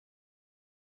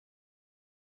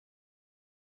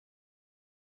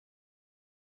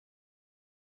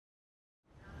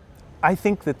I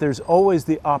think that there's always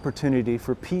the opportunity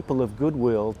for people of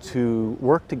goodwill to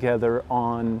work together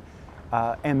on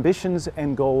ambitions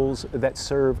and goals that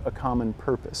serve a common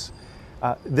purpose.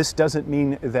 This doesn't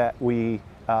mean that we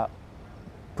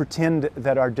pretend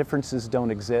that our differences don't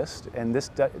exist, and this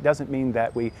doesn't mean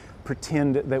that we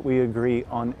pretend that we agree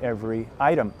on every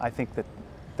item. I think that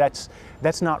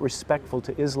that's not respectful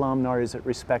to Islam, nor is it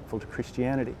respectful to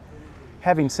Christianity.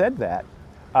 Having said that,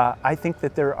 I think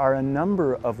that there are a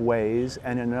number of ways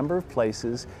and a number of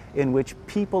places in which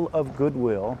people of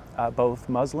goodwill, both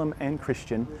Muslim and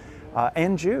Christian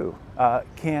and Jew,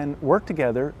 can work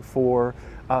together for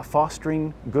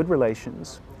fostering good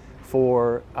relations,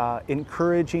 for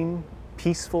encouraging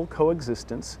peaceful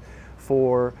coexistence,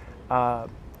 for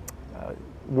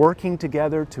working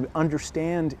together to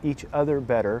understand each other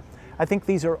better. I think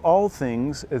these are all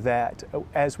things that,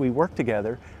 as we work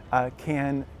together,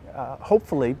 can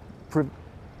hopefully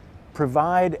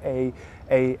provide an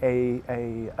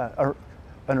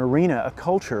arena, a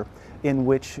culture in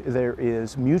which there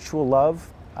is mutual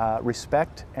love,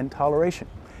 respect, and toleration.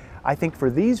 I think for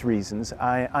these reasons,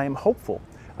 I am hopeful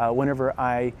whenever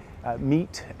I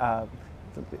meet,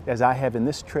 as I have in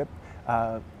this trip,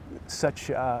 such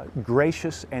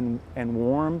gracious and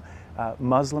warm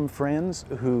Muslim friends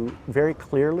who very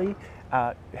clearly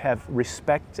have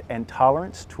respect and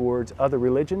tolerance towards other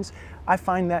religions. I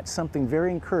find that something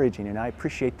very encouraging, and I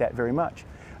appreciate that very much.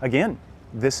 Again,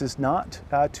 this is not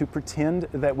to pretend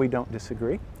that we don't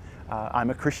disagree. I'm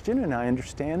a Christian, and I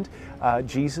understand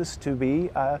Jesus to be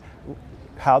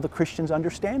how the Christians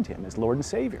understand Him as Lord and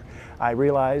Savior. I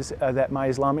realize that my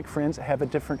Islamic friends have a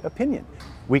different opinion.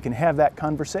 We can have that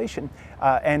conversation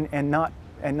and not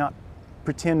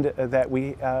pretend that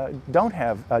we don't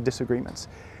have disagreements.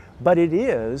 But it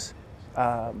is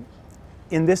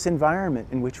in this environment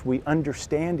in which we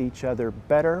understand each other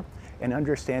better and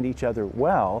understand each other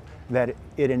well that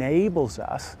it enables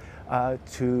us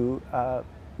to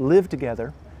live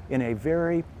together in a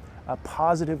very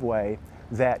positive way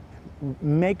that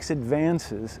makes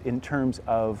advances in terms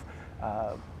of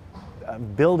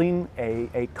building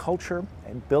a culture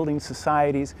and building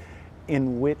societies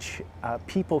in which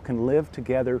people can live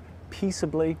together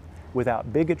peaceably,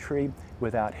 without bigotry,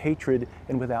 without hatred,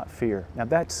 and without fear. Now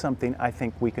that's something I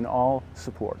think we can all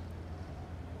support.